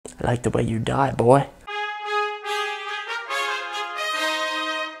like the way you die, boy.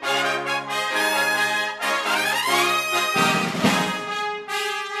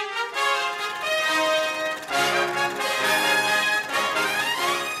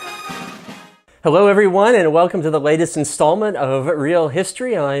 Hello everyone, and welcome to the latest installment of Real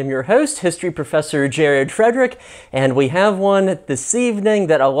History. I am your host, History Professor Jared Frederick, and we have one this evening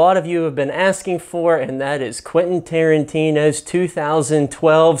that a lot of you have been asking for, and that is Quentin Tarantino's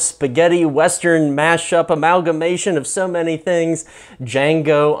 2012 spaghetti western mashup amalgamation of so many things,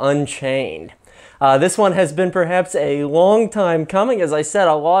 Django Unchained. This one has been perhaps a long time coming. As I said,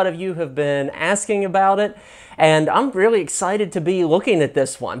 a lot of you have been asking about it. And I'm really excited to be looking at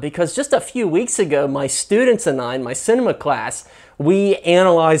this one because just a few weeks ago, my students and I, in my cinema class, we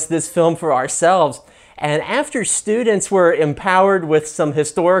analyzed this film for ourselves. And after students were empowered with some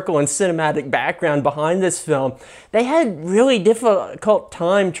historical and cinematic background behind this film, they had really difficult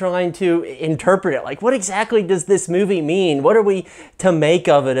time trying to interpret it. Like, what exactly does this movie mean? What are we to make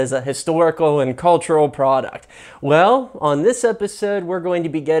of it as a historical and cultural product? Well, on this episode, we're going to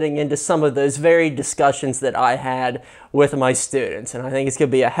be getting into some of those very discussions that I had with my students. And I think it's going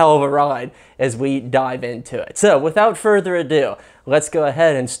to be a hell of a ride as we dive into it. So without further ado, let's go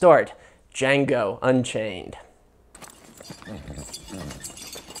ahead and start Django Unchained.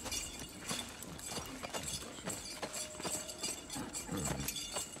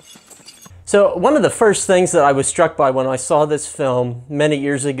 So one of the first things that I was struck by when I saw this film many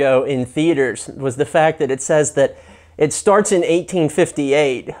years ago in theaters was the fact that it says that it starts in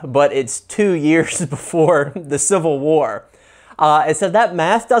 1858, but it's 2 years before the Civil War. And so that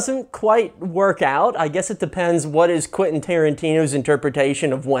math doesn't quite work out. I guess it depends what is Quentin Tarantino's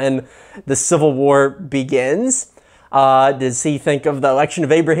interpretation of when the Civil War begins. Does he think of the election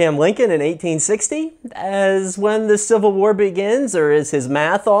of Abraham Lincoln in 1860 as when the Civil War begins? Or is his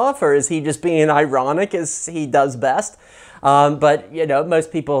math off? Or is he just being ironic as he does best? But, you know,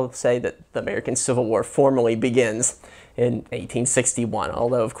 most people say that the American Civil War formally begins in 1861,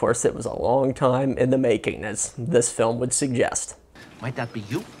 although, of course, it was a long time in the making, as this film would suggest. Might that be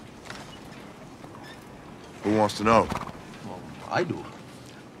you? Who wants to know? Well, I do.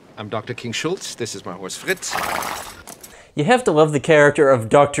 I'm Dr. King Schultz. This is my horse, Fritz. You have to love the character of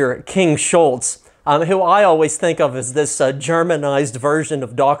Dr. King Schultz, who I always think of as this Germanized version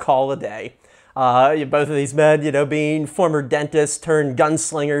of Doc Holliday. Both of these men, you know, being former dentists turned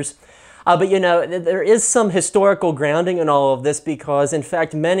gunslingers. But, you know, there is some historical grounding in all of this because, in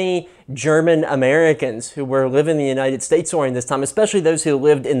fact, many German Americans who were living in the United States during this time, especially those who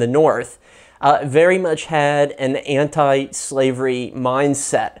lived in the North, very much had an anti-slavery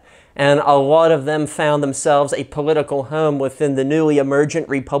mindset. And a lot of them found themselves a political home within the newly emergent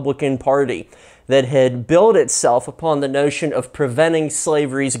Republican Party that had built itself upon the notion of preventing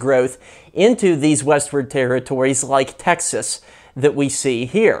slavery's growth into these westward territories like Texas that we see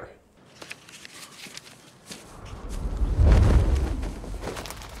here.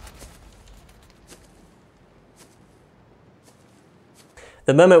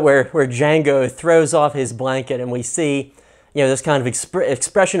 The moment where Django throws off his blanket and we see, you know, this kind of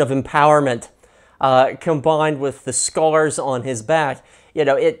expression of empowerment combined with the scars on his back, you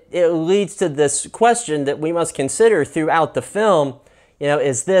know, it leads to this question that we must consider throughout the film. You know,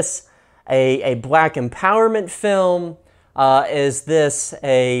 is this a black empowerment film? Is this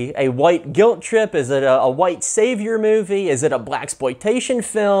a white guilt trip? Is it a white savior movie? Is it a blaxploitation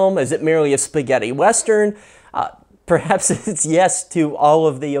film? Is it merely a spaghetti western? Perhaps it's yes to all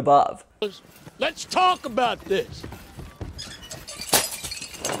of the above. Let's talk about this.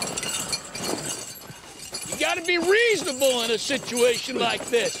 You gotta be reasonable in a situation like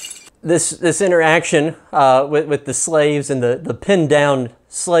this. This interaction with the slaves and the pinned down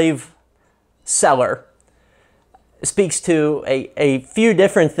slave seller speaks to a few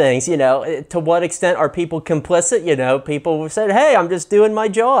different things. You know, to what extent are people complicit? You know, people said, hey, I'm just doing my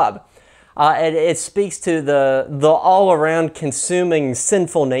job. And it speaks to the all-around consuming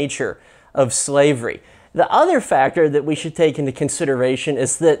sinful nature of slavery. The other factor that we should take into consideration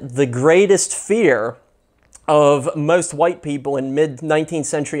is that the greatest fear of most white people in mid-19th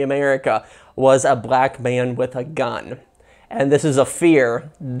century America was a black man with a gun. And this is a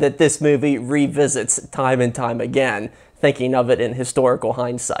fear that this movie revisits time and time again, thinking of it in historical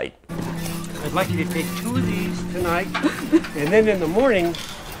hindsight. I'd like you to take 2 of these tonight, and then in the morning,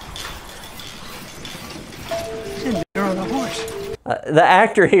 you're on the horse. The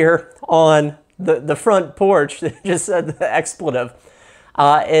actor here on the front porch that just said the expletive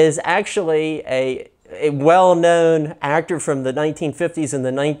is actually a well-known actor from the 1950s and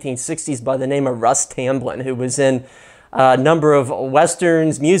the 1960s by the name of Russ Tamblyn, who was in a number of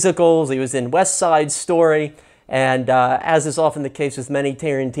westerns, musicals. He was in West Side Story. And as is often the case with many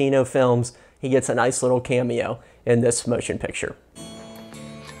Tarantino films, he gets a nice little cameo in this motion picture.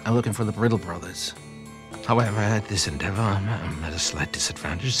 I'm looking for the Brittle brothers. However, at this endeavor, I'm at a slight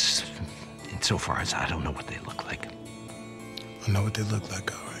disadvantage insofar as I don't know what they look like. I know what they look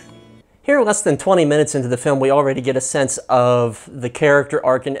like, all right. Here, less than 20 minutes into the film, we already get a sense of the character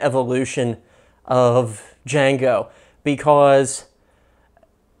arc and evolution of Django, because,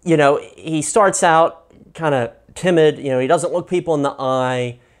 you know, he starts out kind of timid. You know, he doesn't look people in the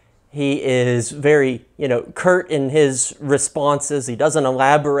eye. He is very, you know, curt in his responses. He doesn't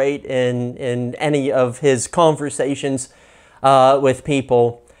elaborate in any of his conversations with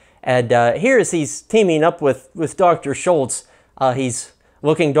people. And here, as he's teaming up with Dr. Schultz, he's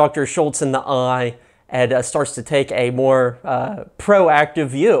looking Dr. Schultz in the eye and starts to take a more proactive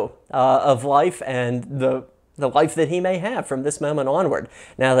view of life and the life that he may have from this moment onward,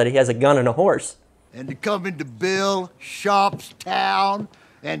 now that he has a gun and a horse. And to come into Bill Sharp's town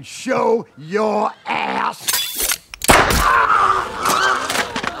and show your ass.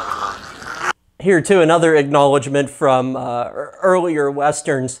 Here, too, another acknowledgement from earlier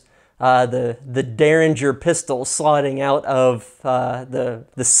Westerns. The Derringer pistol sliding out of the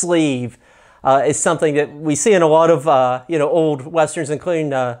sleeve is something that we see in a lot of you know, old Westerns, including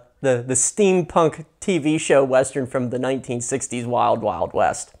the steampunk TV show Western from the 1960s, Wild Wild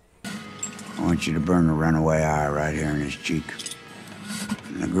West. I want you to burn a runaway eye right here in his cheek.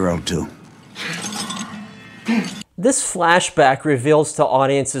 And the girl, too. This flashback reveals to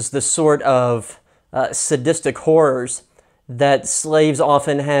audiences the sort of sadistic horrors that slaves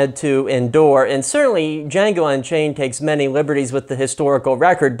often had to endure. And certainly Django Unchained takes many liberties with the historical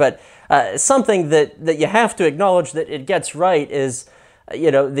record, but something that you have to acknowledge that it gets right is, you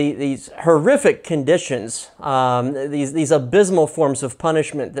know, these horrific conditions, these abysmal forms of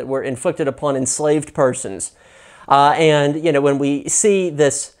punishment that were inflicted upon enslaved persons. And, you know, when we see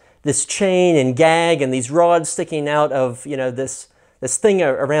this chain and gag and these rods sticking out of, you know, this thing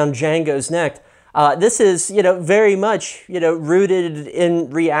around Django's neck, this is, you know, very much, you know, rooted in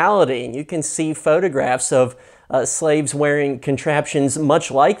reality. And you can see photographs of slaves wearing contraptions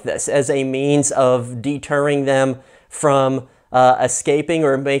much like this as a means of deterring them from escaping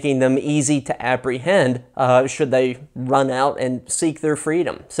or making them easy to apprehend should they run out and seek their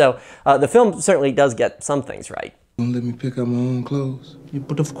freedom. So the film certainly does get some things right. Don't let me pick out my own clothes. Yeah,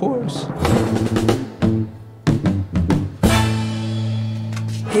 but of course.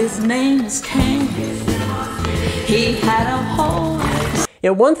 His name is Candy. He had a horse. You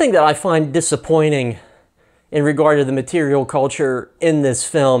know, one thing that I find disappointing in regard to the material culture in this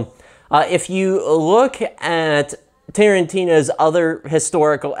film, if you look at Tarantino's other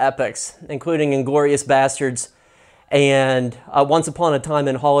historical epics, including *Inglourious Bastards* and *Once Upon a Time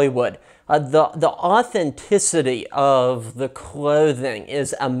in Hollywood*, the authenticity of the clothing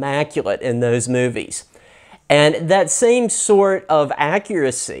is immaculate in those movies. And that same sort of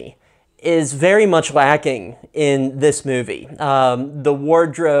accuracy is very much lacking in this movie. The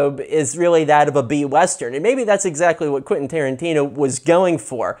wardrobe is really that of a B-Western, and maybe that's exactly what Quentin Tarantino was going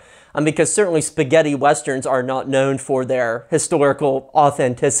for, because certainly spaghetti Westerns are not known for their historical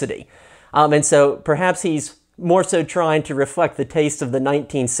authenticity. And so perhaps he's more so trying to reflect the taste of the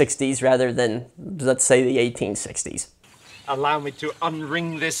 1960s rather than, let's say, the 1860s. Allow me to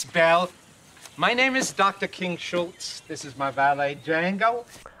unring this bell. My name is Dr. King Schultz. This is my valet, Django.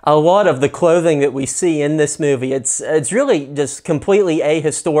 A lot of the clothing that we see in this movie, it's really just completely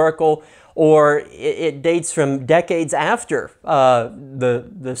ahistorical, or it dates from decades after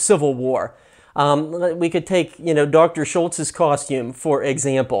the Civil War. We could take, you know, Dr. Schultz's costume, for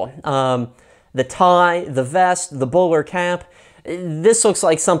example. The tie, the vest, the bowler cap. This looks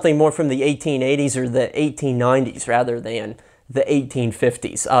like something more from the 1880s or the 1890s rather than the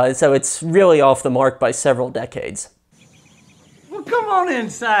 1850s. So it's really off the mark by several decades. Well, come on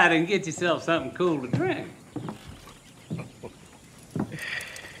inside and get yourself something cool to drink.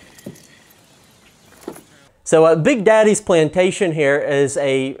 So Big Daddy's plantation here is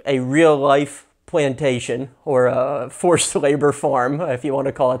a real-life plantation, or a forced labor farm, if you want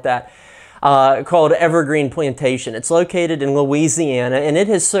to call it that, called Evergreen Plantation. It's located in Louisiana, and it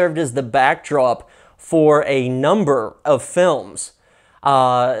has served as the backdrop for a number of films.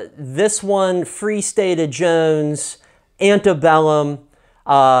 This one, Free State of Jones, Antebellum,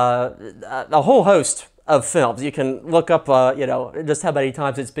 a whole host of films. You can look up, you know, just how many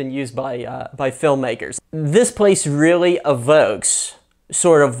times it's been used by filmmakers. This place really evokes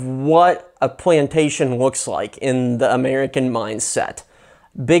sort of what a plantation looks like in the American mindset.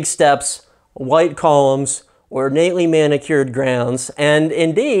 Big steps, white columns, ornately manicured grounds, and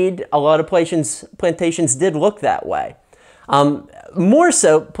indeed, a lot of plantations did look that way. More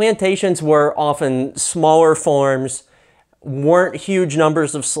so, plantations were often smaller farms, weren't huge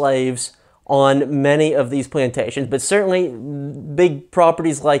numbers of slaves on many of these plantations, but certainly big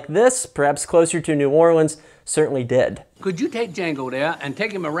properties like this, perhaps closer to New Orleans, certainly did. Could you take Django there and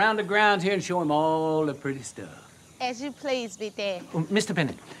take him around the grounds here and show him all the pretty stuff? As you please, Big Daddy. Oh, Mr.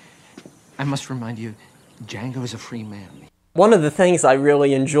 Bennett, I must remind you, Django is a free man. One of the things I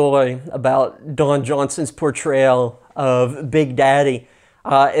really enjoy about Don Johnson's portrayal of Big Daddy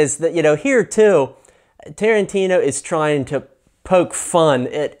is that, you know, here too, Tarantino is trying to poke fun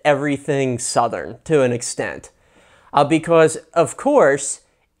at everything Southern to an extent. Because, of course,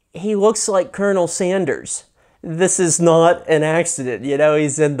 he looks like Colonel Sanders. This is not an accident. You know,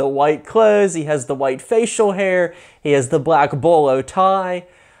 he's in the white clothes, he has the white facial hair, he has the black bolo tie,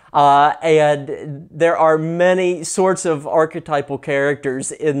 and there are many sorts of archetypal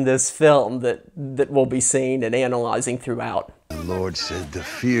characters in this film that we'll be seeing and analyzing throughout. The Lord said, the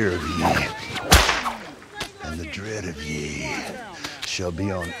fear of ye and the dread of ye shall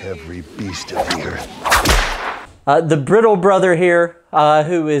be on every beast of the earth. The brittle brother here,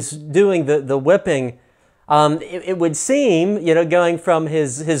 who is doing the whipping, it would seem, you know, going from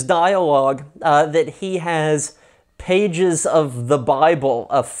his dialogue, that he has pages of the Bible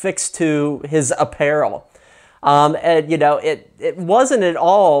affixed to his apparel. And, you know, it wasn't at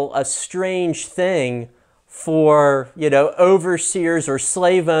all a strange thing for, you know, overseers or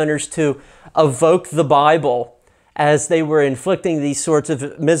slave owners to evoke the Bible as they were inflicting these sorts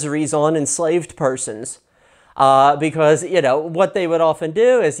of miseries on enslaved persons. Because, you know, what they would often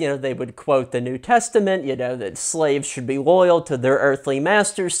do is, you know, they would quote the New Testament, you know, that slaves should be loyal to their earthly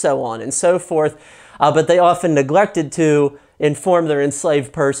masters, so on and so forth. But they often neglected to inform their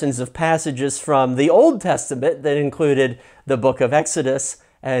enslaved persons of passages from the Old Testament that included the book of Exodus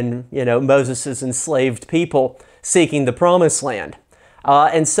and, you know, Moses' enslaved people seeking the Promised Land.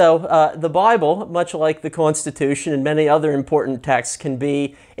 And so the Bible, much like the Constitution and many other important texts, can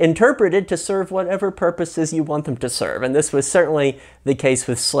be interpreted to serve whatever purposes you want them to serve. And this was certainly the case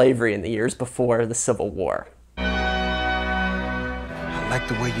with slavery in the years before the Civil War. I like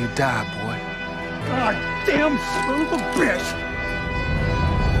the way you die, boy. God damn son of a bitch!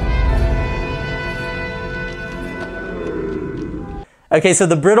 Okay, so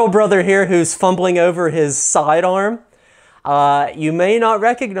the brittle brother here who's fumbling over his sidearm, you may not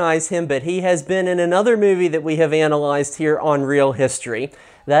recognize him, but he has been in another movie that we have analyzed here on Real History.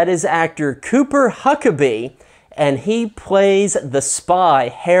 That is actor Cooper Huckabee, and he plays the spy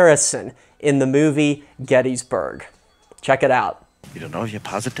Harrison in the movie Gettysburg. Check it out. You don't know if you're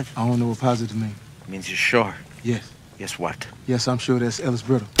positive? I don't know what positive means. It means you're sure. Yes. Yes, what? Yes, I'm sure that's Ellis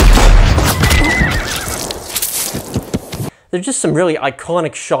Brittle. There's just some really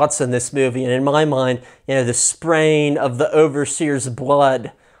iconic shots in this movie, and in my mind, you know, the spraying of the overseer's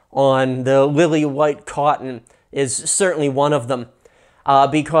blood on the lily white cotton is certainly one of them.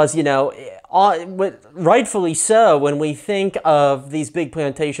 Because, you know, rightfully so, when we think of these big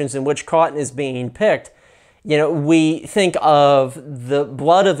plantations in which cotton is being picked, you know, we think of the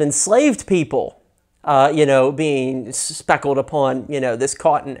blood of enslaved people, you know, being speckled upon, you know, this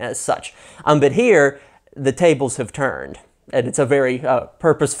cotton as such. But here, the tables have turned. And it's a very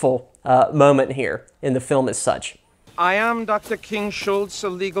purposeful moment here in the film as such. I am Dr. King Schultz, a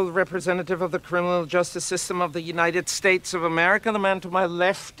legal representative of the criminal justice system of the United States of America. The man to my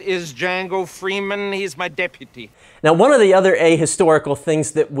left is Django Freeman. He's my deputy. Now, one of the other ahistorical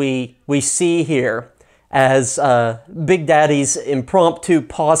things that we see here as Big Daddy's impromptu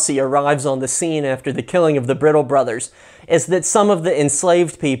posse arrives on the scene after the killing of the Brittle brothers is that some of the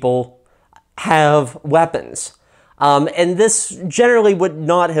enslaved people have weapons. And this generally would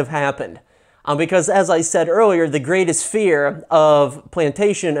not have happened because, as I said earlier, the greatest fear of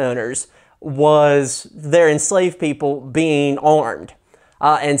plantation owners was their enslaved people being armed.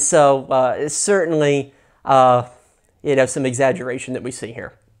 And so it's certainly, you know, some exaggeration that we see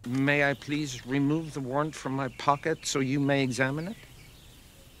here. May I please remove the warrant from my pocket so you may examine it?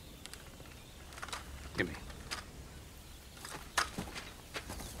 Give me.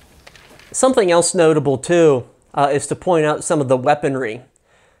 Something else notable, too, is to point out some of the weaponry.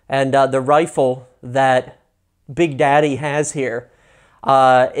 And the rifle that Big Daddy has here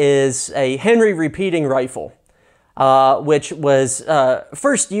is a Henry repeating rifle, which was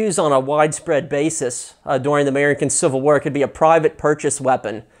first used on a widespread basis during the American Civil War. It could be a private purchase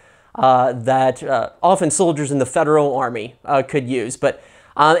weapon that often soldiers in the Federal Army could use. But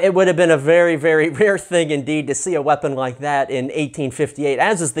it would have been a very, very rare thing indeed to see a weapon like that in 1858,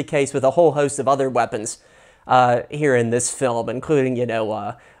 as is the case with a whole host of other weapons here in this film, including, you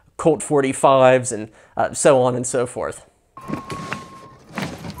know, Colt 45s and so on and so forth.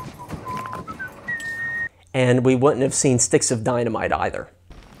 And we wouldn't have seen sticks of dynamite either.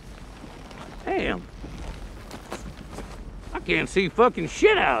 Damn. I can't see fucking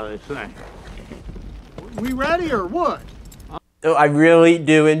shit out of this thing. We ready or what? Oh, I really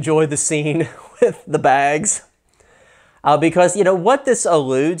do enjoy the scene with the bags. Because, you know, what this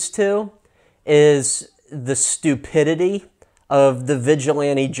alludes to is the stupidity of the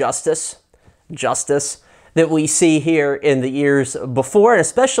vigilante justice that we see here in the years before, and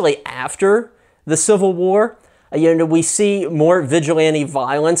especially after the Civil War. You know, we see more vigilante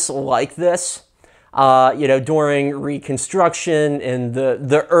violence like this, you know, during Reconstruction in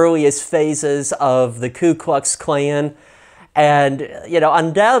the earliest phases of the Ku Klux Klan. And, you know,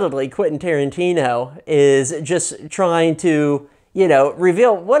 undoubtedly Quentin Tarantino is just trying to, you know,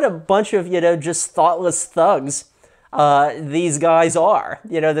 reveal what a bunch of, you know, just thoughtless thugs these guys are.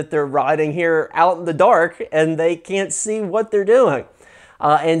 You know, that they're riding here out in the dark and they can't see what they're doing.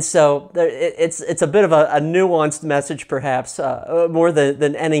 And so it's a bit of a nuanced message, perhaps, more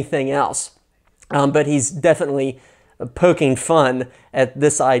than anything else. But he's definitely poking fun at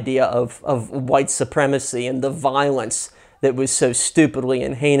this idea of white supremacy and the violence that was so stupidly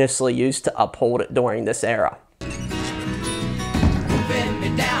and heinously used to uphold it during this era. Moving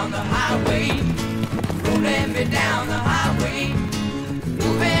me down the highway, rolling me down the highway,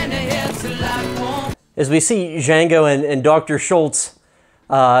 moving ahead till I won't. As we see Django and Dr. Schultz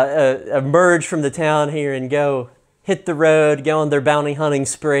emerge from the town here and go hit the road, go on their bounty hunting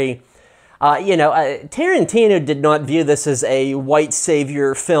spree. You know, Tarantino did not view this as a white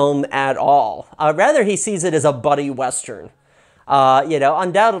savior film at all. Rather, he sees it as a buddy western. You know,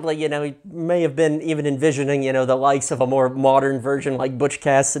 undoubtedly, you know, he may have been even envisioning, you know, the likes of a more modern version like Butch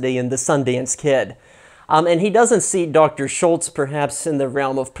Cassidy and the Sundance Kid. And he doesn't see Dr. Schultz perhaps in the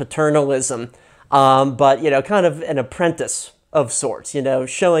realm of paternalism, but, you know, kind of an apprentice of sorts, you know,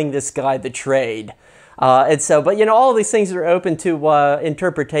 showing this guy the trade. And so, but, you know, all these things are open to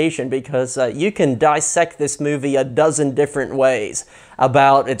interpretation because you can dissect this movie a dozen different ways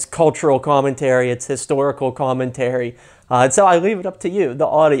about its cultural commentary, its historical commentary. And so I leave it up to you, the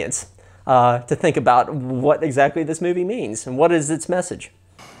audience, to think about what exactly this movie means and what is its message.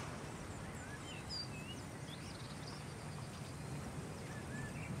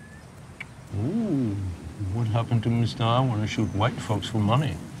 Ooh, what happened to Mr. I want to shoot white folks for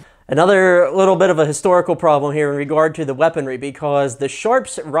money? Another little bit of a historical problem here in regard to the weaponry, because the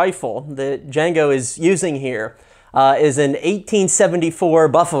Sharps rifle that Django is using here is an 1874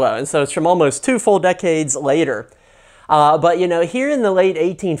 Buffalo, and so it's from almost 2 full decades later. But, you know, here in the late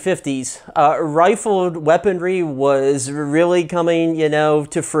 1850s, rifled weaponry was really coming, you know,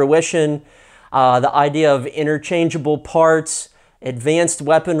 to fruition. The idea of interchangeable parts, advanced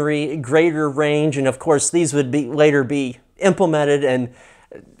weaponry, greater range, and of course these would later be implemented, and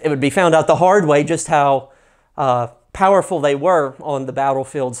it would be found out the hard way just how powerful they were on the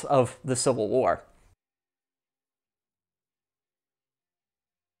battlefields of the Civil War.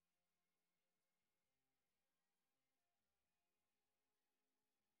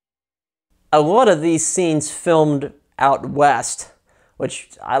 A lot of these scenes filmed out west, which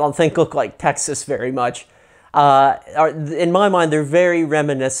I don't think look like Texas very much, in my mind, they're very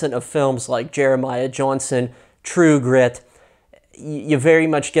reminiscent of films like Jeremiah Johnson, True Grit. You very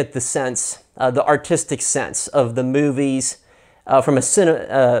much get the sense, the artistic sense of the movies from a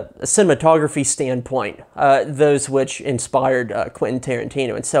cinematography standpoint, those which inspired Quentin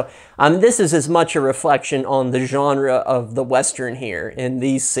Tarantino. And so this is as much a reflection on the genre of the Western here in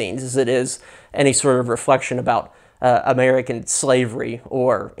these scenes as it is any sort of reflection about American slavery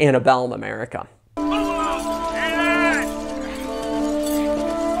or antebellum America.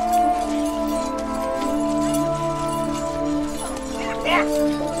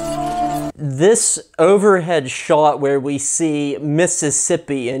 This overhead shot where we see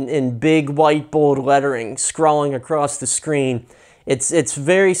Mississippi in big white bold lettering scrawling across the screen, it's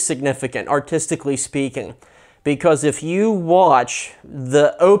very significant, artistically speaking, because if you watch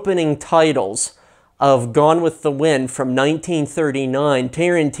the opening titles of Gone with the Wind from 1939,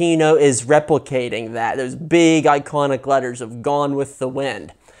 Tarantino is replicating that, those big iconic letters of Gone with the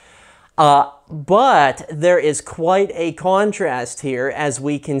Wind. But there is quite a contrast here, as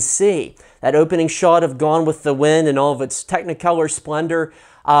we can see. That opening shot of Gone with the Wind and all of its Technicolor splendor,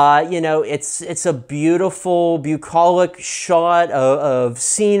 you know, it's a beautiful, bucolic shot of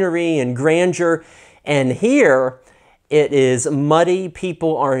scenery and grandeur. And here, it is muddy.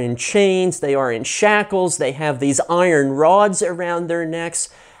 People are in chains. They are in shackles. They have these iron rods around their necks.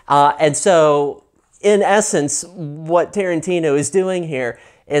 And so in essence, what Tarantino is doing here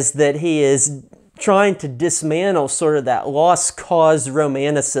is that he is trying to dismantle sort of that lost cause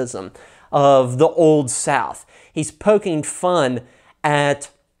romanticism of the Old South. He's poking fun at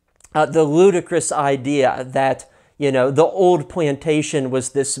the ludicrous idea that, you know, the old plantation was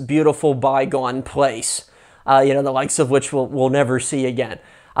this beautiful bygone place, you know, the likes of which we'll never see again.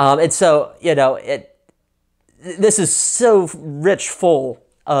 And so, you know, this is so rich full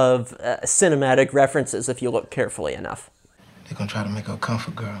of cinematic references if you look carefully enough. They're gonna try to make her a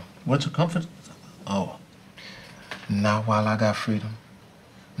comfort girl. What's a comfort? Oh, not while I got freedom,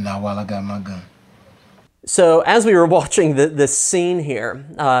 not while I got my gun. So as we were watching this scene here,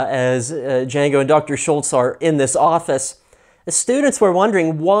 as Django and Dr. Schultz are in this office, the students were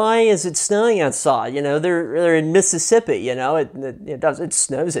wondering, why is it snowing outside? You know, they're in Mississippi, you know, it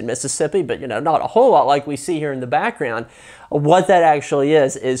snows in Mississippi, but, you know, not a whole lot like we see here in the background. What that actually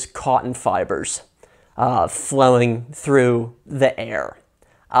is cotton fibers flowing through the air.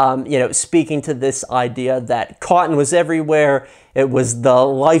 You know, speaking to this idea that cotton was everywhere, it was the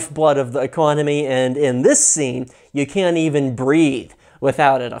lifeblood of the economy, and in this scene, you can't even breathe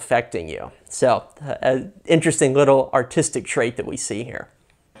without it affecting you. So, an interesting little artistic trait that we see here.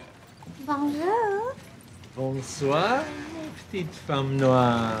 Bonjour. Bonsoir, petite femme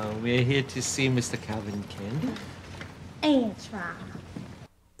noire. We're here to see Mr. Calvin Candy. Antoine.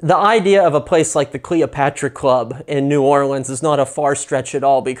 The idea of a place like the Cleopatra Club in New Orleans is not a far stretch at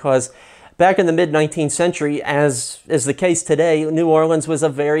all, because back in the mid-19th century, as is the case today, New Orleans was a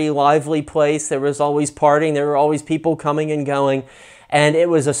very lively place. There was always partying, there were always people coming and going, and it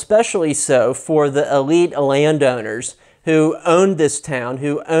was especially so for the elite landowners who owned this town,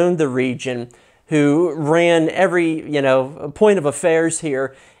 who owned the region, who ran every, you know, point of affairs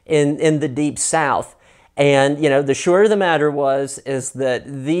here in the Deep South. And, you know, the short of the matter is that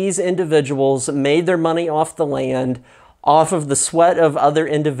these individuals made their money off the land, off of the sweat of other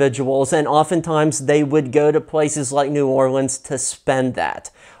individuals, and oftentimes they would go to places like New Orleans to spend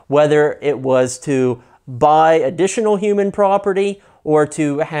that, whether it was to buy additional human property or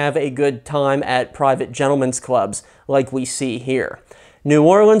to have a good time at private gentlemen's clubs like we see here. New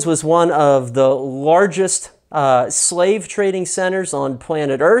Orleans was one of the largest slave trading centers on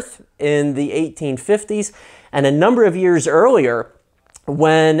planet Earth in the 1850s, and a number of years earlier,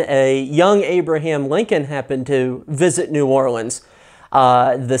 when a young Abraham Lincoln happened to visit New Orleans,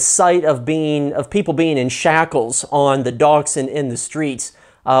 the sight of people being in shackles on the docks and in the streets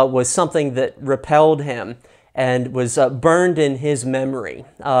was something that repelled him and was burned in his memory,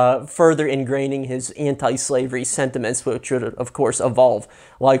 further ingraining his anti-slavery sentiments, which would, of course, evolve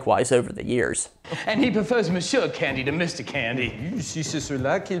likewise over the years. And he prefers Monsieur Candy to Mr. Candy. Si c'est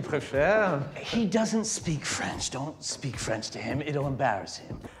cela qu'il préfère. He doesn't speak French. Don't speak French to him. It'll embarrass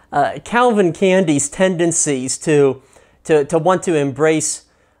him. Calvin Candy's tendencies to want to embrace,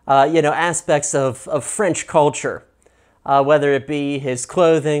 you know, aspects of French culture, whether it be his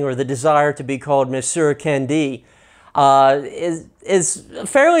clothing or the desire to be called Monsieur Candy, is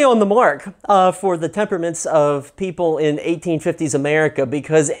fairly on the mark for the temperaments of people in 1850s America,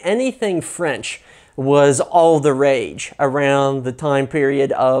 because anything French was all the rage around the time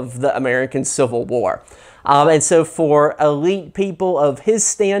period of the American Civil War. And so for elite people of his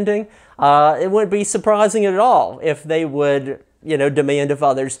standing, it wouldn't be surprising at all if they would, you know, demand of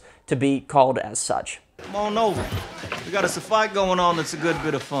others to be called as such. Come on over. We got us a fight going on that's a good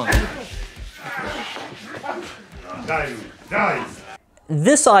bit of fun.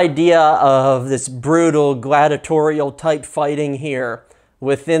 This idea of this brutal gladiatorial type fighting here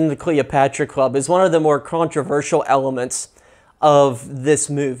within the Cleopatra Club is one of the more controversial elements of this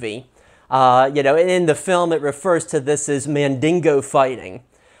movie. You know, in the film it refers to this as mandingo fighting.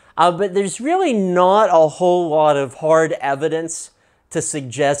 But there's really not a whole lot of hard evidence to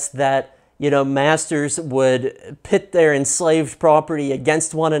suggest that, you know, masters would pit their enslaved property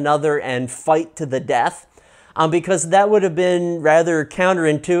against one another and fight to the death, because that would have been rather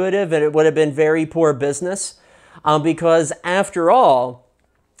counterintuitive, and it would have been very poor business, because after all,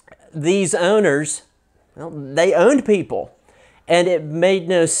 these owners, well, they owned people, and it made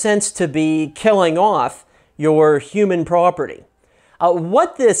no sense to be killing off your human property.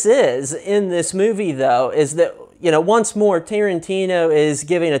 What this is in this movie, though, is that, you know, once more, Tarantino is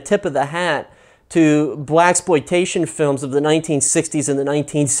giving a tip of the hat to blaxploitation films of the 1960s and the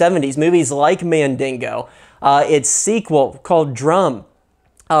 1970s, movies like Mandingo, its sequel called Drum,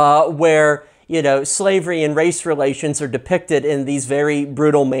 where, you know, slavery and race relations are depicted in these very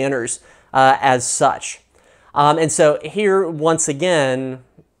brutal manners as such. And so here, once again,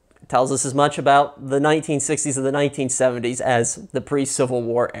 tells us as much about the 1960s and the 1970s as the pre-Civil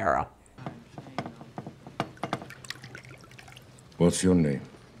War era. What's your name?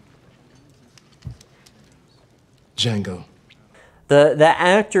 Django. The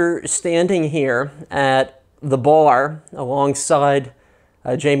actor standing here at the bar alongside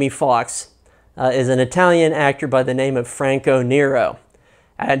Jamie Foxx is an Italian actor by the name of Franco Nero.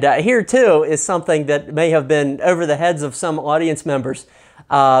 And here, too, is something that may have been over the heads of some audience members,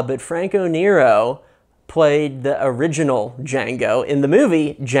 but Franco Nero played the original Django in the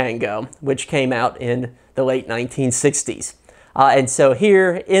movie Django, which came out in the late 1960s. And so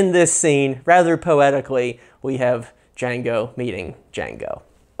here in this scene, rather poetically, we have Django meeting Django.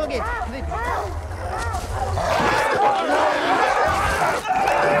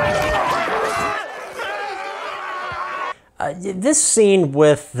 This scene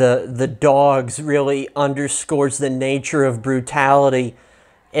with the dogs really underscores the nature of brutality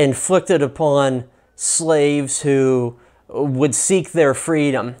inflicted upon slaves who would seek their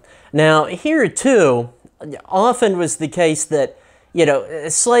freedom. Now, here too, often was the case that, you know,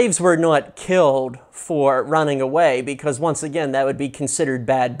 slaves were not killed for running away because, once again, that would be considered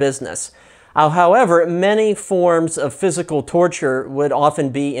bad business. However, many forms of physical torture would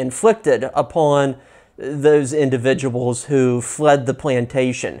often be inflicted upon those individuals who fled the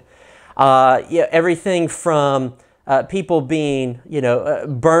plantation. Everything from people being,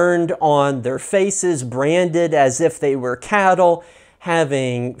 burned on their faces, branded as if they were cattle,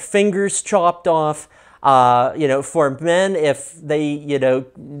 having fingers chopped off. For men, if they,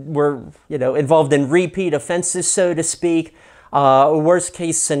 were, involved in repeat offenses, so to speak, worst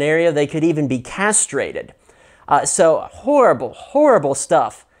case scenario, they could even be castrated. So horrible, horrible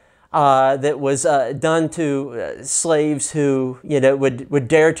stuff that was done to slaves who, would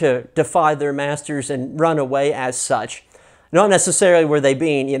dare to defy their masters and run away as such. Not necessarily were they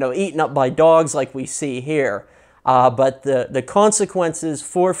being, eaten up by dogs like we see here, but the consequences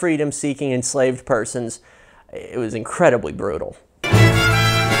for freedom-seeking enslaved persons, it was incredibly brutal. I'm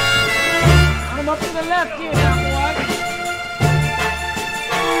up to the left here now, boy.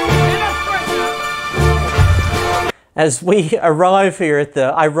 As we arrive here at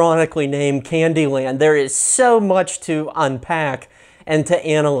the ironically named Candyland, there is so much to unpack and to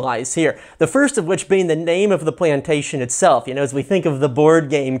analyze here. The first of which being the name of the plantation itself. As we think of the board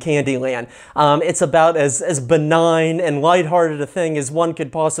game Candyland, it's about as benign and lighthearted a thing as one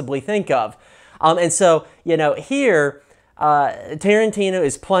could possibly think of. And so, here, Tarantino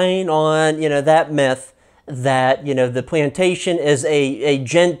is playing on, that myth that, the plantation is a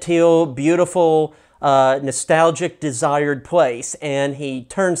genteel, beautiful, nostalgic, desired place, and he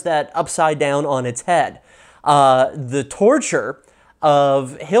turns that upside down on its head. The torture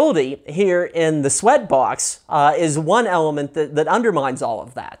of Hildy here in the sweatbox is one element that undermines all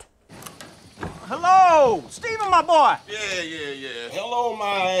of that. Hello, Stephen, my boy. Yeah. Hello,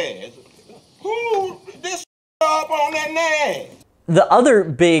 my ass. Who this up on that name? The other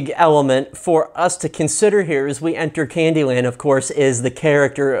big element for us to consider here as we enter Candyland, of course, is the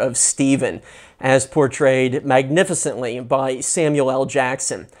character of Stephen, as portrayed magnificently by Samuel L.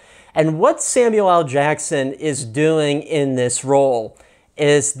 Jackson. And what Samuel L. Jackson is doing in this role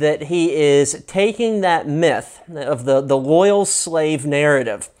is that he is taking that myth of the loyal slave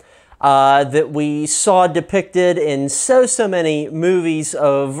narrative that we saw depicted in so many movies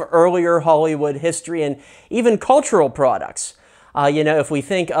of earlier Hollywood history and even cultural products. If we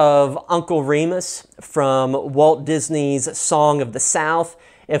think of Uncle Remus from Walt Disney's Song of the South,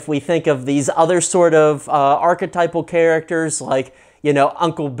 if we think of these other sort of archetypal characters like,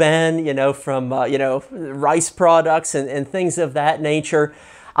 Uncle Ben, from, rice products and things of that nature,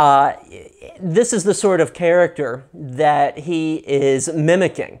 this is the sort of character that he is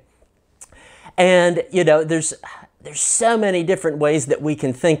mimicking. And, there's so many different ways that we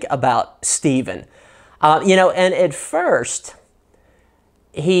can think about Stephen. And at first,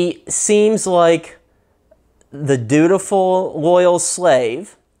 he seems like the dutiful, loyal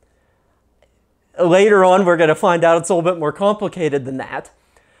slave. Later on, we're going to find out it's a little bit more complicated than that.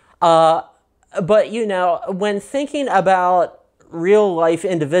 But, when thinking about real-life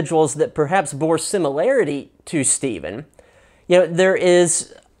individuals that perhaps bore similarity to Stephen, there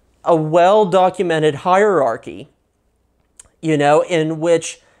is a well-documented hierarchy, in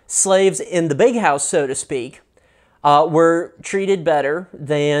which slaves in the big house, so to speak, were treated better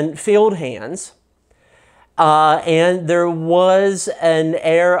than field hands. And there was an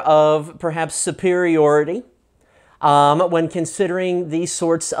air of perhaps superiority when considering these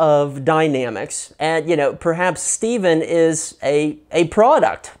sorts of dynamics. And, perhaps Stephen is a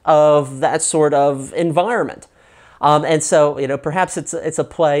product of that sort of environment. And so, perhaps it's a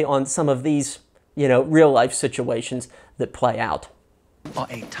play on some of these, real-life situations that play out. Or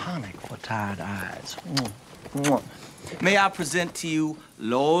a tonic for tired eyes. May I present to you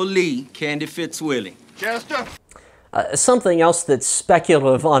Lowly Candy Fitzwillie. Chester? Something else that's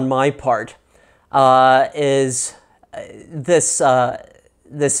speculative on my part is this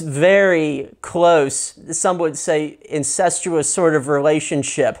very close, some would say incestuous sort of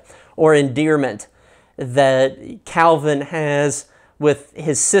relationship or endearment that Calvin has with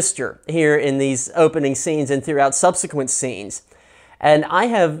his sister here in these opening scenes and throughout subsequent scenes. And I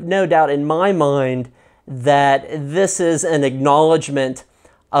have no doubt in my mind that this is an acknowledgement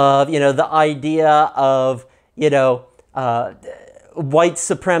of, the idea of, white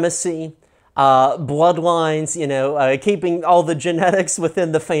supremacy, bloodlines, keeping all the genetics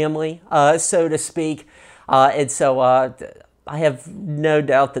within the family, so to speak. And so I have no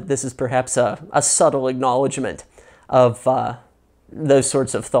doubt that this is perhaps a subtle acknowledgement of those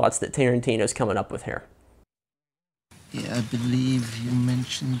sorts of thoughts that Tarantino's coming up with here. Yeah, I believe you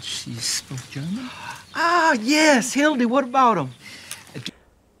mentioned she spoke German? Ah, yes, Hildy, what about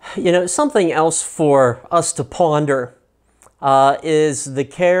him? Something else for us to ponder is the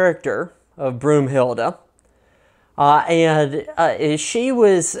character of Broomhilda. And she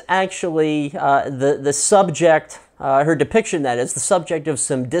was actually the subject, her depiction that is, the subject of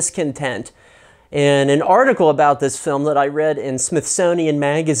some discontent in an article about this film that I read in Smithsonian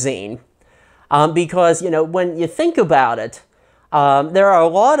Magazine. Because, when you think about it, there are a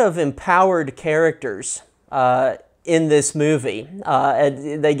lot of empowered characters in this movie.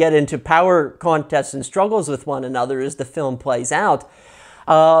 And they get into power contests and struggles with one another as the film plays out.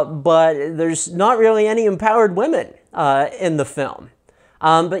 But there's not really any empowered women in the film.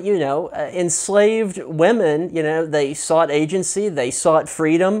 But, enslaved women, they sought agency, they sought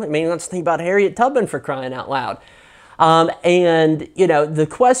freedom. I mean, let's think about Harriet Tubman, for crying out loud. And, the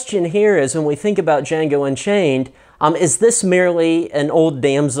question here is, when we think about Django Unchained, is this merely an old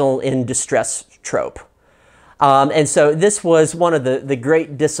damsel in distress trope? And so this was one of the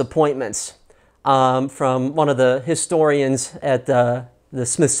great disappointments from one of the historians at the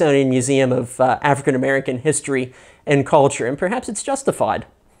Smithsonian Museum of African American History and Culture, and perhaps it's justified.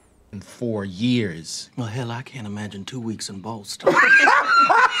 In 4 years. Well, hell, I can't imagine 2 weeks in Boston. 2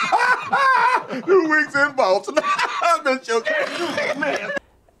 weeks in Boston. I've been joking. Man.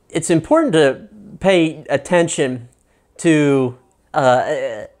 It's important to pay attention to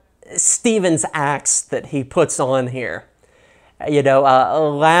Stephen's acts that he puts on here.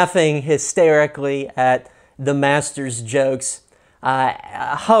 Laughing hysterically at the master's jokes,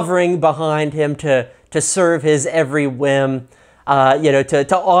 hovering behind him to serve his every whim,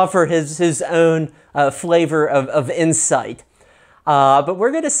 to offer his own flavor of insight. But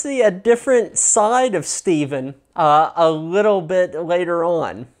we're going to see a different side of Stephen a little bit later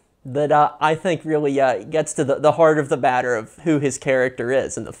on that I think really gets to the heart of the matter of who his character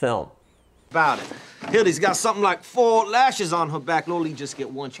is in the film. About it. Hildy's got something like 4 lashes on her back. Lowly just get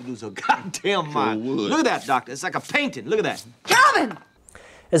one, she lose her goddamn mind. Look at that, doctor. It's like a painting. Look at that. Calvin!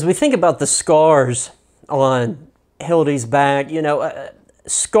 As we think about the scars on Hildy's back,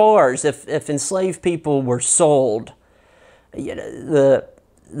 scars, if enslaved people were sold, the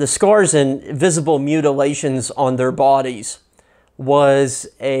scars and visible mutilations on their bodies was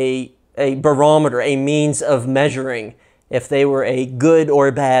a barometer, a means of measuring if they were a good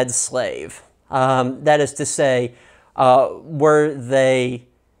or bad slave. That is to say, were they,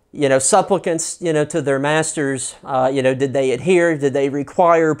 supplicants, to their masters? Did they adhere? Did they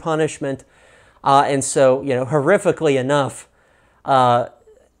require punishment? And so, horrifically enough,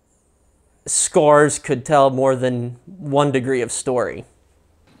 scars could tell more than one degree of story.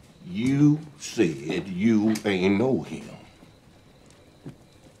 You said you ain't know him.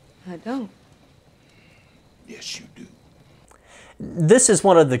 I don't. Yes, you do. This is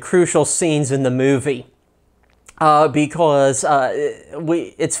one of the crucial scenes in the movie because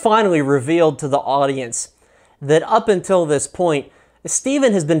it's finally revealed to the audience that up until this point,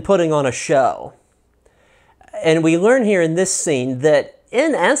 Stephen has been putting on a show. And we learn here in this scene that,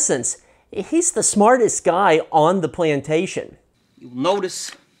 in essence, he's the smartest guy on the plantation. You'll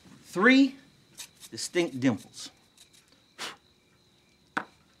notice 3 distinct dimples.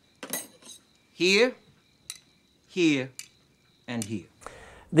 Here, here, and here.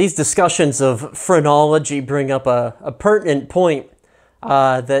 These discussions of phrenology bring up a pertinent point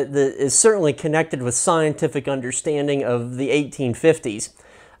that is certainly connected with scientific understanding of the 1850s.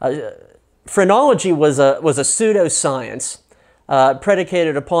 Phrenology was a pseudoscience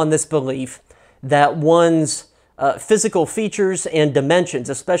predicated upon this belief that one's physical features and dimensions,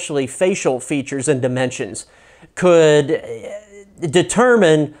 especially facial features and dimensions, could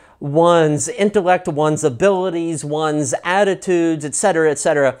determine one's intellect, one's abilities, one's attitudes,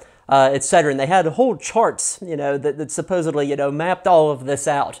 etc., etc. And they had whole charts, that supposedly, mapped all of this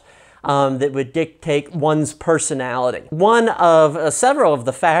out, that would dictate one's personality. One of several of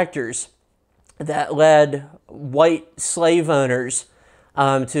the factors that led white slave owners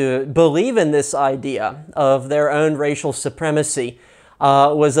to believe in this idea of their own racial supremacy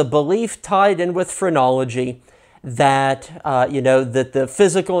was a belief tied in with phrenology that, that the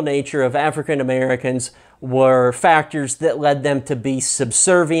physical nature of African Americans were factors that led them to be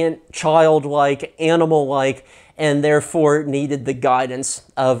subservient, childlike, animal-like, and therefore needed the guidance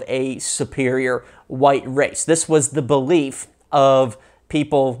of a superior white race. This was the belief of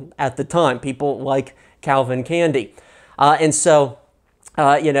people at the time, people like Calvin Candy. And so,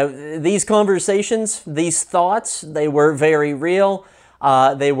 these conversations, these thoughts, they were very real.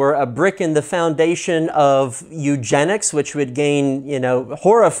 They were a brick in the foundation of eugenics, which would gain,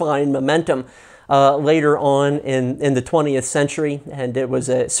 horrifying momentum later on in the 20th century. And it was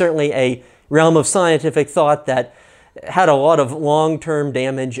certainly a realm of scientific thought that had a lot of long-term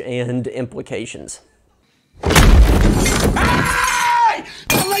damage and implications. Hey!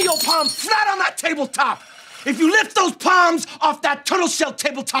 Don't lay your palms flat on that tabletop! If you lift those palms off that turtle shell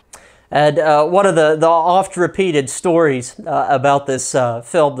tabletop... And one of the oft-repeated stories about this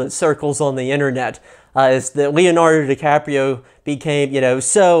film that circles on the internet is that Leonardo DiCaprio became,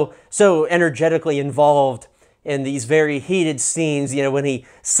 so energetically involved in these very heated scenes, when he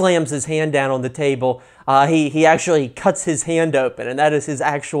slams his hand down on the table, he actually cuts his hand open, and that is his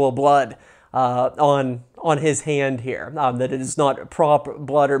actual blood on his hand here, that it is not prop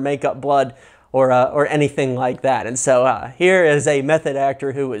blood or makeup blood or anything like that. And so here is a method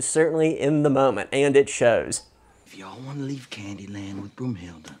actor who is certainly in the moment, and it shows. If y'all want to leave Candyland with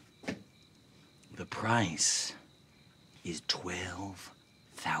Broomhilda, the price is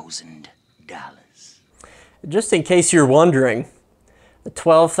 $12,000. Just in case you're wondering,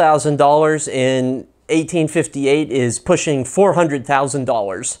 $12,000 in 1858 is pushing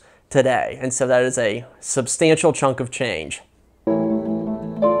 $400,000 today. And so that is a substantial chunk of change.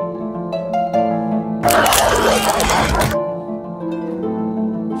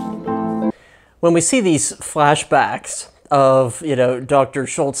 When we see these flashbacks of, Dr.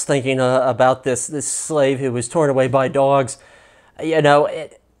 Schultz thinking about this slave who was torn away by dogs,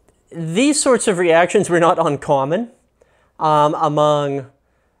 these sorts of reactions were not uncommon among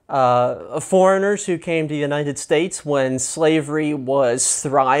foreigners who came to the United States when slavery was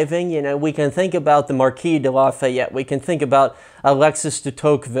thriving. We can think about the Marquis de Lafayette. We can think about Alexis de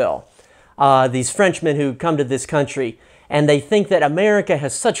Tocqueville, these Frenchmen who come to this country, and they think that America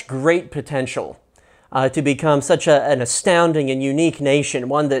has such great potential to become such an astounding and unique nation,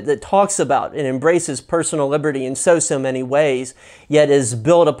 one that talks about and embraces personal liberty in so many ways, yet is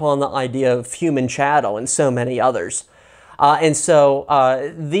built upon the idea of human chattel and so many others. And so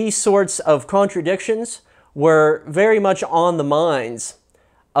these sorts of contradictions were very much on the minds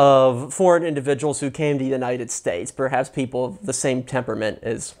of foreign individuals who came to the United States, perhaps people of the same temperament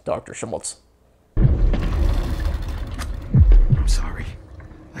as Dr. Schultz. I'm sorry.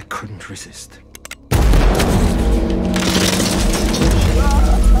 I couldn't resist.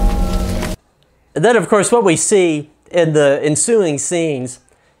 And then, of course, what we see in the ensuing scenes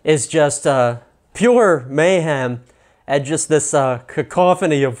is just pure mayhem and just this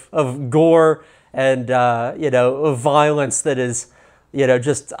cacophony of gore and, violence that is,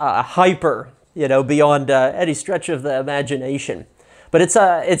 just hyper, beyond any stretch of the imagination. But it's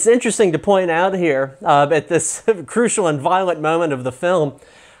interesting to point out here at this crucial and violent moment of the film,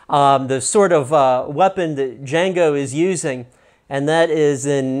 the sort of weapon that Django is using, and that is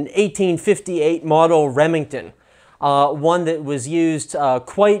an 1858 model Remington, one that was used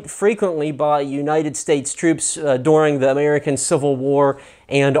quite frequently by United States troops during the American Civil War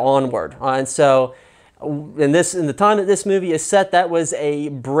and onward. And so in the time that this movie is set, that was a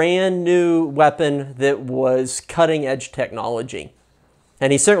brand new weapon that was cutting edge technology.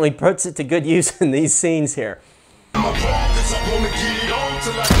 And he certainly puts it to good use in these scenes here.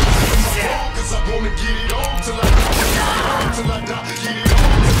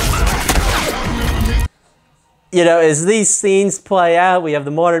 As these scenes play out, we have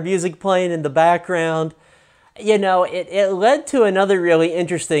the modern music playing in the background. It led to another really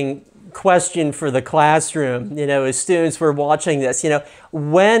interesting question for the classroom, as students were watching this.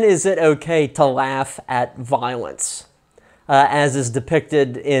 When is it okay to laugh at violence, as is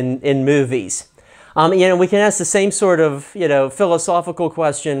depicted in movies? We can ask the same sort of, philosophical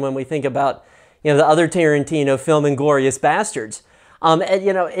question when we think about, the other Tarantino film, Inglourious Bastards.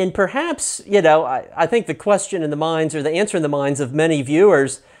 And perhaps, I think the question in the minds or the answer in the minds of many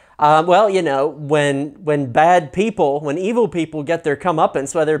viewers Well, you know, when bad people, when evil people get their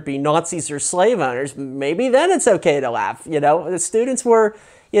comeuppance, whether it be Nazis or slave owners, maybe then it's okay to laugh. You know, the students were,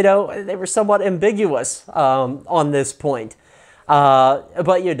 you know, they were somewhat ambiguous on this point.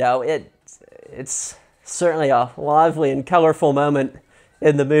 But, you know, it's certainly a lively and colorful moment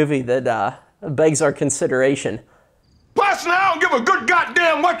in the movie that begs our consideration. Personally, I don't give a good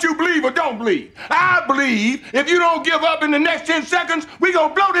goddamn what you believe or don't believe. I believe if you don't give up in the next 10 seconds, we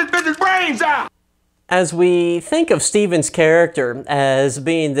gonna blow this bitch's brains out. As we think of Stephen's character as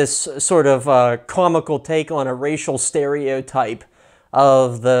being this sort of comical take on a racial stereotype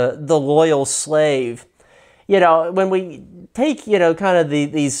of the loyal slave, you know, when we take, you know, kind of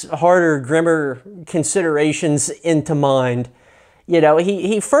these harder, grimmer considerations into mind, you know,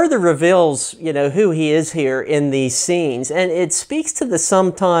 he further reveals, you know, who he is here in these scenes. And it speaks to the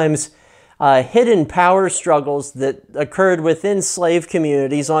sometimes hidden power struggles that occurred within slave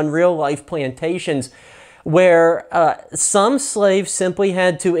communities on real-life plantations, where some slaves simply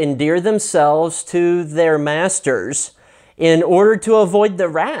had to endear themselves to their masters in order to avoid the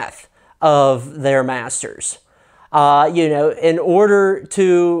wrath of their masters. You know, in order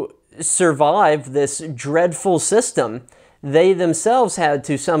to survive this dreadful system, they themselves had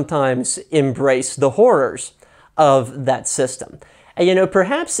to sometimes embrace the horrors of that system. And, you know,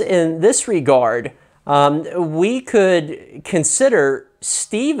 perhaps in this regard, we could consider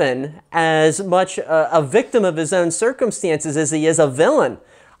Stephen as much a victim of his own circumstances as he is a villain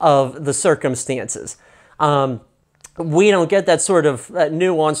of the circumstances. We don't get that sort of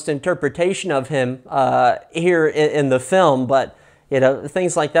nuanced interpretation of him here in the film, but, you know,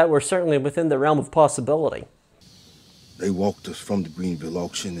 things like that were certainly within the realm of possibility. They walked us from the Greenville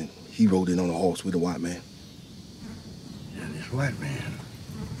auction, and he rode in on a horse with a white man. And this white man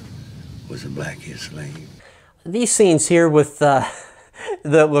was a black-haired slave. These scenes here with the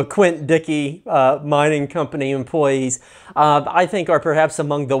LeQuint Dickey mining company employees, I think are perhaps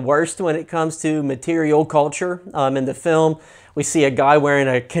among the worst when it comes to material culture in the film. We see a guy wearing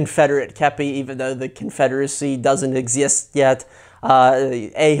a Confederate kepi, even though the Confederacy doesn't exist yet.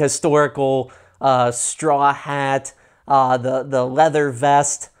 A historical straw hat. The leather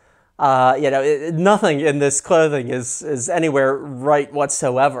vest, you know, nothing in this clothing is anywhere right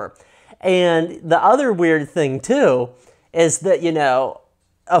whatsoever. And the other weird thing, too, is that, you know,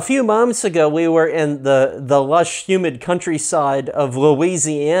 a few moments ago we were in the lush, humid countryside of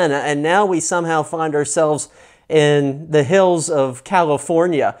Louisiana, and now we somehow find ourselves in the hills of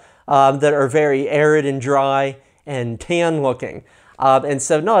California that are very arid and dry and tan-looking. And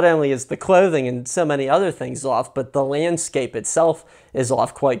so not only is the clothing and so many other things off, but the landscape itself is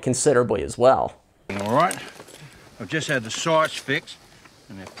off quite considerably as well. All right. I've just had the shorts fixed,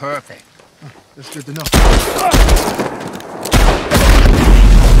 and they're perfect. That's good to know.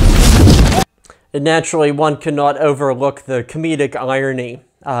 And naturally, one cannot overlook the comedic irony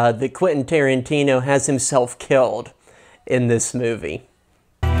that Quentin Tarantino has himself killed in this movie.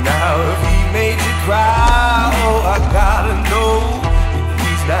 Now if he made you cry, oh, I gotta know.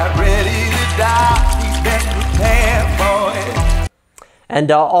 Not ready to die, he's been prepared for it.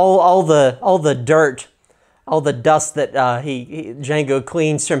 And all the dirt, all the dust that Django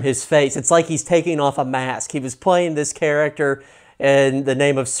cleans from his face, it's like he's taking off a mask. He was playing this character in the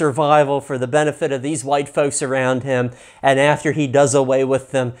name of survival for the benefit of these white folks around him, and after he does away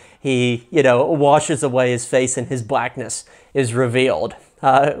with them, he, you know, washes away his face and his blackness is revealed.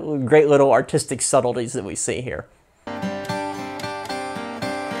 Great little artistic subtleties that we see here.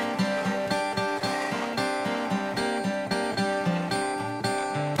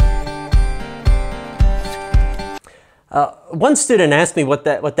 One student asked me what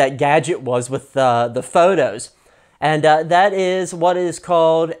that gadget was with the photos, and that is what is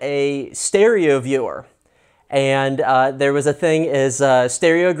called a stereo viewer. And there was a thing as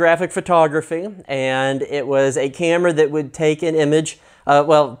stereographic photography, and it was a camera that would take an image,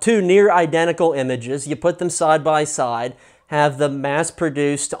 well, two near identical images. You put them side by side, have them mass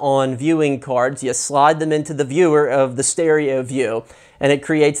produced on viewing cards. You slide them into the viewer of the stereo view, and it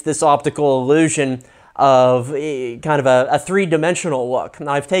creates this optical illusion of kind of a three-dimensional look.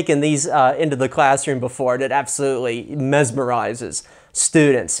 Now, I've taken these into the classroom before, and it absolutely mesmerizes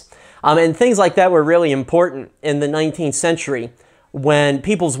students. And things like that were really important in the 19th century when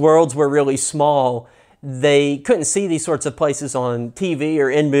people's worlds were really small. They couldn't see these sorts of places on TV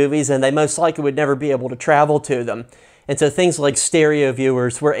or in movies, and they most likely would never be able to travel to them. And so things like stereo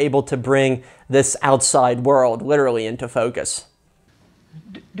viewers were able to bring this outside world literally into focus.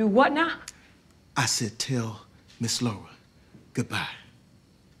 Do what now? I said tell Miss Laura goodbye.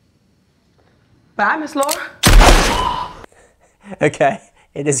 Bye, Miss Laura. Okay,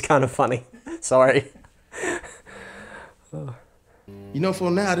 It is kind of funny. Sorry. You know, for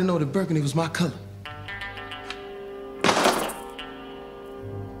now, I didn't know that burgundy was my color.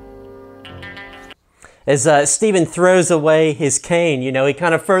 As Stephen throws away his cane, you know, he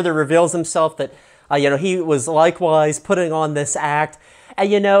kind of further reveals himself that, you know, he was likewise putting on this act.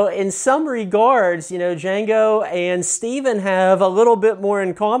 And, you know, in some regards, you know, Django and Stephen have a little bit more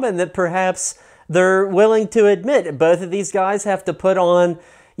in common that perhaps they're willing to admit. Both of these guys have to put on,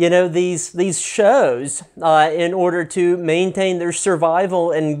 you know, these shows in order to maintain their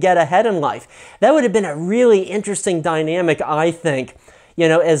survival and get ahead in life. That would have been a really interesting dynamic, I think, you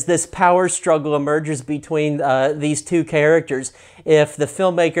know, as this power struggle emerges between these two characters, if the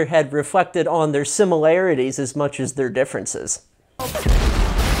filmmaker had reflected on their similarities as much as their differences. He's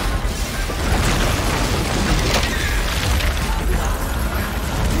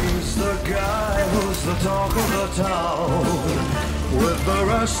the guy who's the talk of the town with the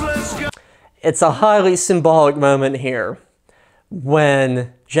restless guy. It's a highly symbolic moment here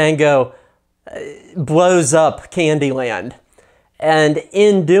when Django blows up Candyland. And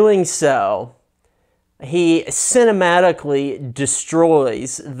in doing so, he cinematically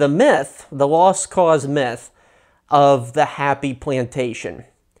destroys the myth, the lost cause myth, of the happy plantation.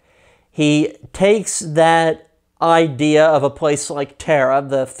 He takes that idea of a place like Tara,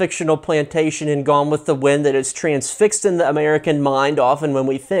 the fictional plantation in Gone with the Wind that is transfixed in the American mind often when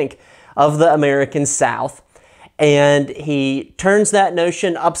we think of the American South, and he turns that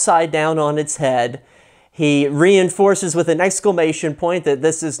notion upside down on its head. He reinforces with an exclamation point that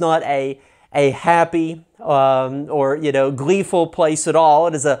this is not a happy or, you know, gleeful place at all.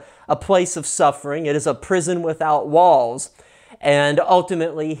 It is a place of suffering. It is a prison without walls. And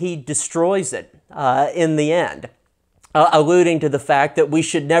ultimately, he destroys it in the end, alluding to the fact that we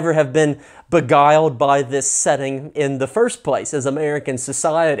should never have been beguiled by this setting in the first place as American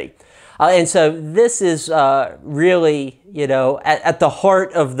society. And so this is really, you know, at the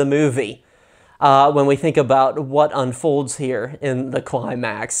heart of the movie. When we think about what unfolds here in the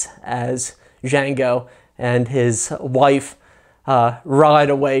climax as Django and his wife ride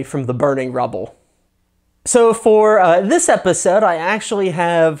away from the burning rubble. So for this episode, I actually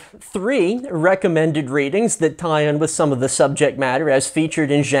have 3 recommended readings that tie in with some of the subject matter as featured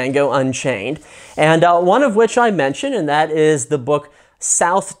in Django Unchained, and one of which I mentioned, and that is the book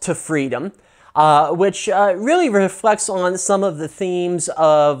South to Freedom, which really reflects on some of the themes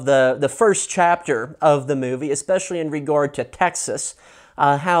of the first chapter of the movie, especially in regard to Texas,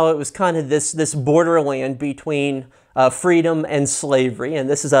 how it was kind of this borderland between freedom and slavery. And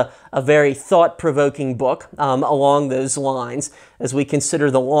this is a very thought-provoking book along those lines as we consider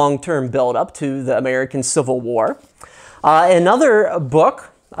the long-term build-up to the American Civil War. Another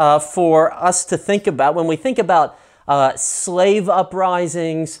book for us to think about when we think about slave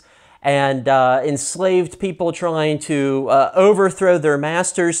uprisings and enslaved people trying to overthrow their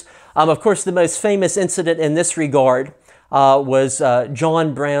masters. Of course, the most famous incident in this regard was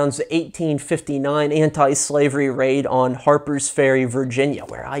John Brown's 1859 anti-slavery raid on Harper's Ferry, Virginia,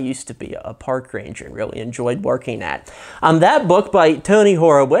 where I used to be a park ranger and really enjoyed working at. That book by Tony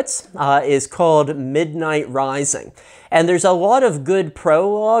Horowitz is called Midnight Rising. And there's a lot of good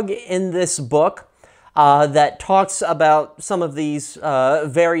prologue in this book that talks about some of these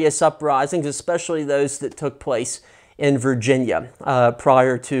various uprisings, especially those that took place in Virginia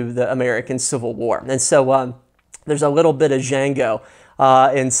prior to the American Civil War. And so there's a little bit of Django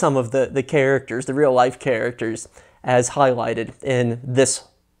in some of the characters, the real-life characters, as highlighted in this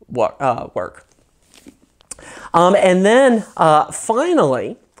work. And then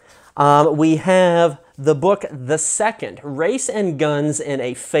finally, we have the book The Second, Race and Guns in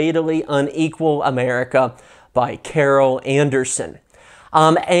a Fatally Unequal America by Carol Anderson.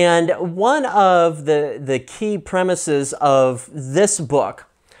 And one of the key premises of this book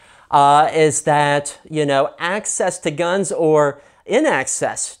is that, you know, access to guns or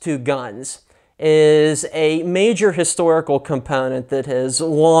inaccess to guns is a major historical component that has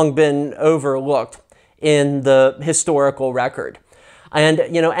long been overlooked in the historical record. And,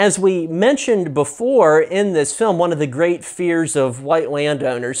 you know, as we mentioned before in this film, one of the great fears of white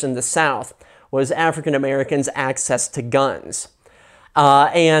landowners in the South was African Americans' access to guns.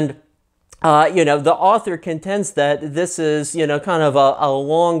 You know, the author contends that this is, you know, kind of a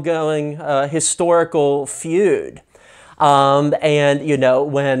long-going historical feud. And, you know,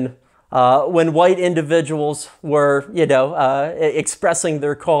 when white individuals were, you know, expressing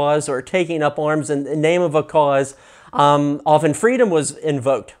their cause or taking up arms in the name of a cause, often freedom was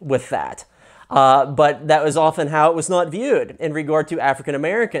invoked with that. But that was often how it was not viewed in regard to African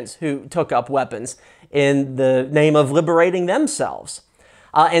Americans who took up weapons in the name of liberating themselves.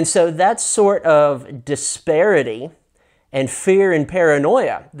 And so that sort of disparity and fear and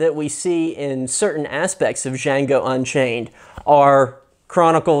paranoia that we see in certain aspects of Django Unchained are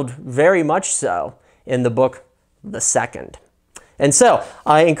chronicled very much so in the book The Second. And so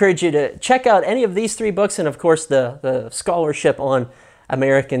I encourage you to check out any of these 3 books, and of course the scholarship on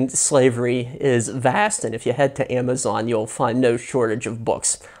American slavery is vast, and if you head to Amazon, you'll find no shortage of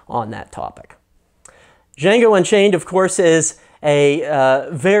books on that topic. Django Unchained, of course, is a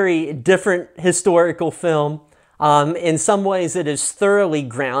very different historical film. In some ways, it is thoroughly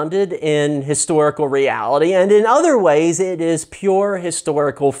grounded in historical reality, and in other ways, it is pure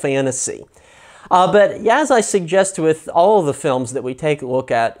historical fantasy. But as I suggest with all of the films that we take a look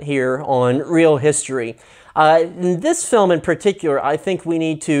at here on Real History, in this film in particular, I think we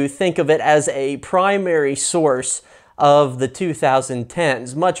need to think of it as a primary source of the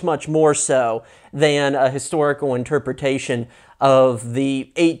 2010s, much, much more so than a historical interpretation of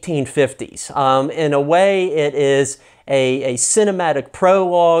the 1850s. In a way, it is a cinematic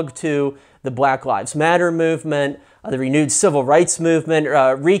prologue to the Black Lives Matter movement, the renewed civil rights movement,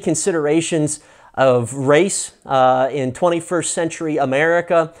 reconsiderations of race in 21st century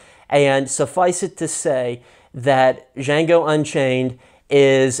America, and suffice it to say that Django Unchained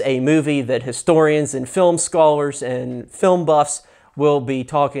is a movie that historians and film scholars and film buffs will be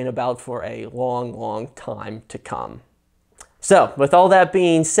talking about for a long, long time to come. So, with all that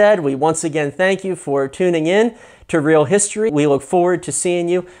being said, we once again thank you for tuning in to Real History. We look forward to seeing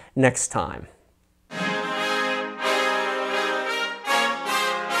you next time.